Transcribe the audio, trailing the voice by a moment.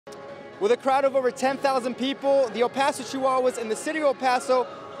With a crowd of over 10,000 people, the El Paso Chihuahuas and the city of El Paso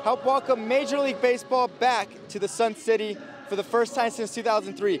helped welcome Major League Baseball back to the Sun City for the first time since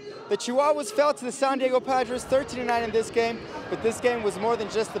 2003. The Chihuahuas fell to the San Diego Padres 13-9 in this game, but this game was more than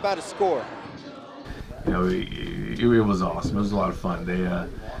just about a score. You know, it was awesome. It was a lot of fun. They're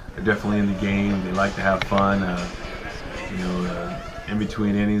definitely in the game. They like to have fun. In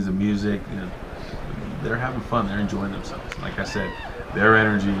between innings, the music, they're having fun. They're enjoying themselves. Like I said, their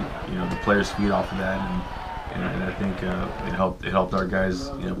energy, the players feed off of that, and I think it helped our guys,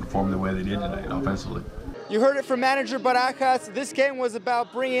 perform the way they did tonight offensively. You heard it from manager Barajas. This game was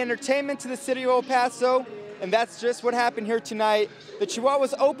about bringing entertainment to the city of El Paso, and that's just what happened here tonight. The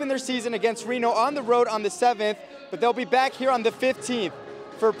Chihuahuas opened their season against Reno on the road on the 7th, but they'll be back here on the 15th.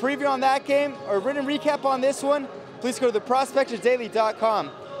 For a preview on that game or a written recap on this one, please go to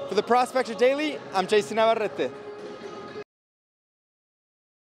theprospectordaily.com. For the Prospector Daily, I'm Jason Navarrete.